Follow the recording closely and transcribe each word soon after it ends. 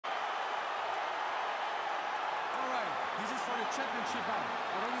championship bout.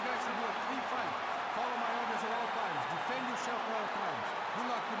 I want you guys to do a clean fight. Follow my orders at all times. Defend yourself at all times. Good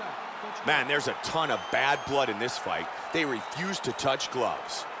luck tonight. Man, there's a ton of bad blood in this fight. They refuse to touch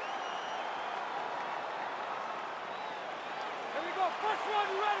gloves. Here we go. First round,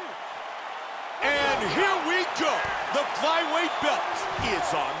 you ready? And here we go. The flyweight belt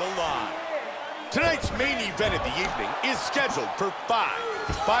is on the line. Tonight's main event of the evening is scheduled for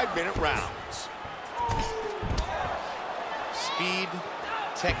 5-minute rounds. Speed,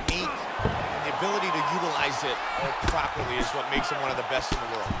 technique, and the ability to utilize it properly is what makes him one of the best in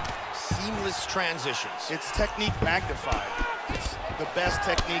the world. Seamless transitions. It's technique magnified. It's the best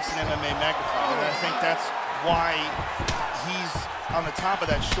techniques in MMA magnified. And I think that's why he's on the top of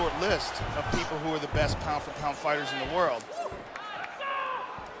that short list of people who are the best pound-for-pound fighters in the world.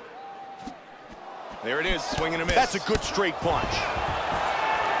 There it is, swing and a miss. That's a good straight punch.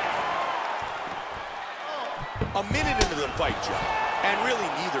 A minute into the fight, Joe, and really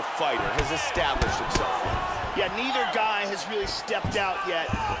neither fighter has established himself yet. Yeah, neither guy has really stepped out yet.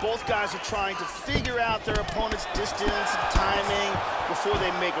 Both guys are trying to figure out their opponent's distance and timing before they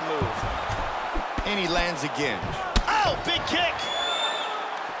make a move. And he lands again. Oh, big kick!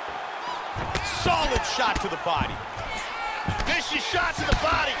 Solid shot to the body. Vicious shot to the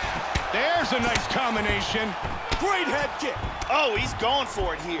body. There's a nice combination. Great head kick. Oh, he's going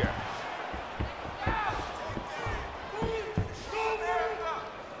for it here.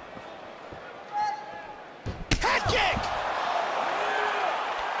 Head kick!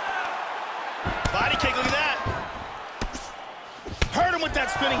 Body kick, look at that. Hurt him with that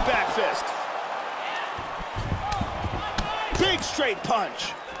spinning back fist. Big straight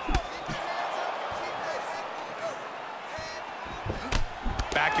punch.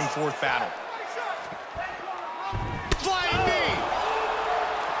 Back and forth battle. Flying knee.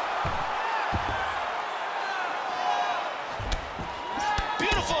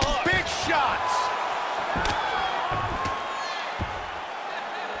 Beautiful hook. Big shots.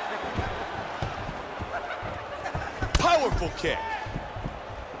 Powerful kick.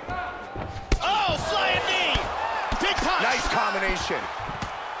 Oh, flying knee. Big punch. Nice combination.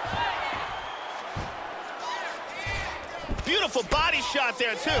 Beautiful body shot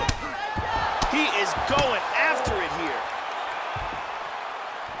there, too. He is going after it here.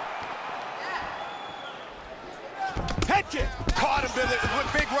 Head kick. Caught him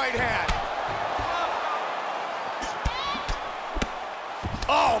with big right hand.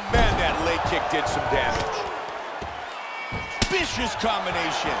 Oh, man, that leg kick did some damage. Vicious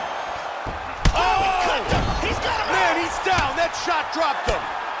combination. Oh, he clipped him. He's got him. Man, he's down. That shot dropped him.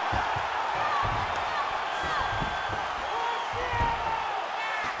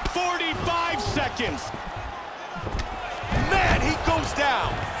 45 seconds. Man, he goes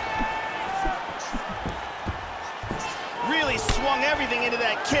down. Really swung everything into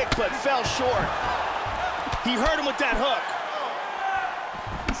that kick, but fell short. He hurt him with that hook.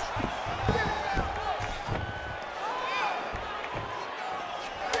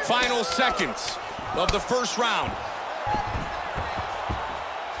 Final seconds of the first round.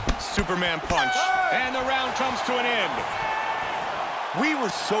 Superman punch. And the round comes to an end. We were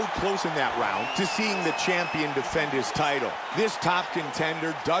so close in that round to seeing the champion defend his title. This top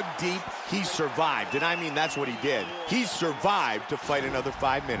contender dug deep. He survived, and I mean that's what he did. He survived to fight another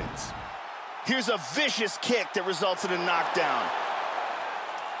 5 minutes. Here's a vicious kick that results in a knockdown.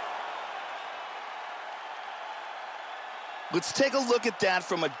 Let's take a look at that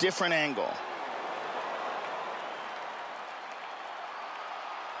from a different angle.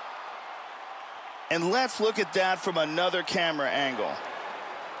 And let's look at that from another camera angle.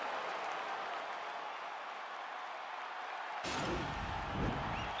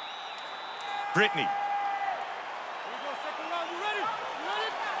 Brittany. Here we go, second round. You ready? You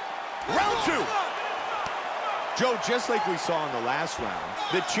ready? Round two. Joe, just like we saw in the last round,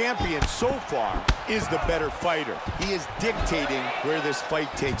 the champion so far is the better fighter. He is dictating where this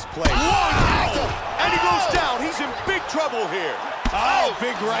fight takes place. Whoa! And he goes down. He's in big trouble here. Oh,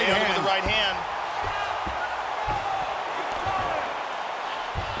 big right hand. With the right hand.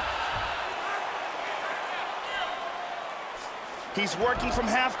 He's working from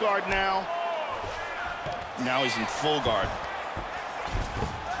half guard now. Now he's in full guard.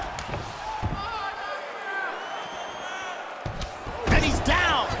 And he's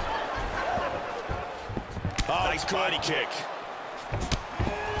down. Oh, nice body kick.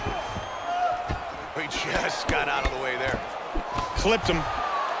 He just got out of the way there. Clipped him.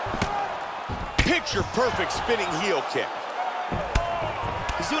 Picture perfect spinning heel kick.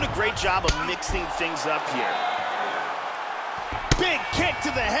 He's doing a great job of mixing things up here. Big kick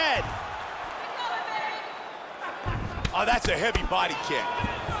to the head. Oh, that's a heavy body kick.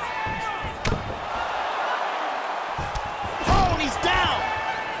 Oh, and he's down.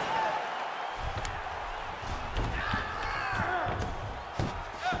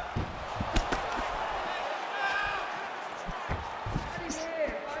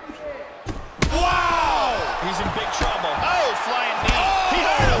 Wow! He's in big trouble. Oh, flying knee. Oh! He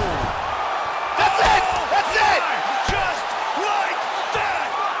hurt him. That's it. That's it. Just like that!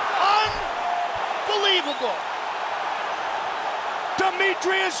 Unbelievable.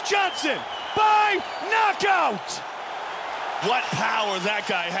 Demetrius Johnson by knockout! What power that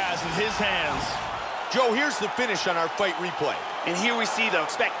guy has in his hands. Joe, here's the finish on our fight replay. And here we see the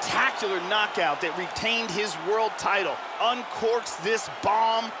spectacular knockout that retained his world title. Uncorks this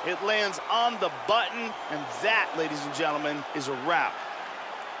bomb, it lands on the button, and that, ladies and gentlemen, is a wrap.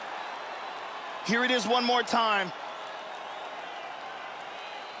 Here it is one more time.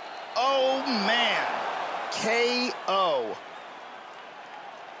 Oh, man. KO.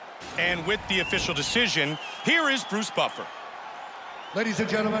 And with the official decision, here is Bruce Buffer. Ladies and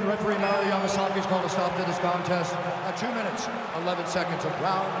gentlemen, referee Mario Yamasaki has called a stop to this contest at 2 minutes, 11 seconds of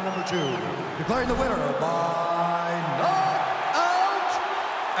round number 2. Declaring the winner by knockout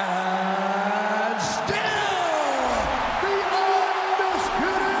and still the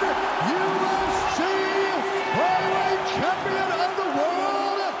undisputed UFC Flyweight Champion of the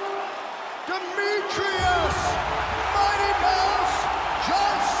world, Demetrius Mighty Mouse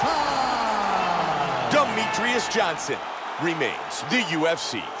Johnson. Demetrius Johnson remains the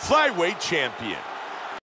UFC Flyweight Champion.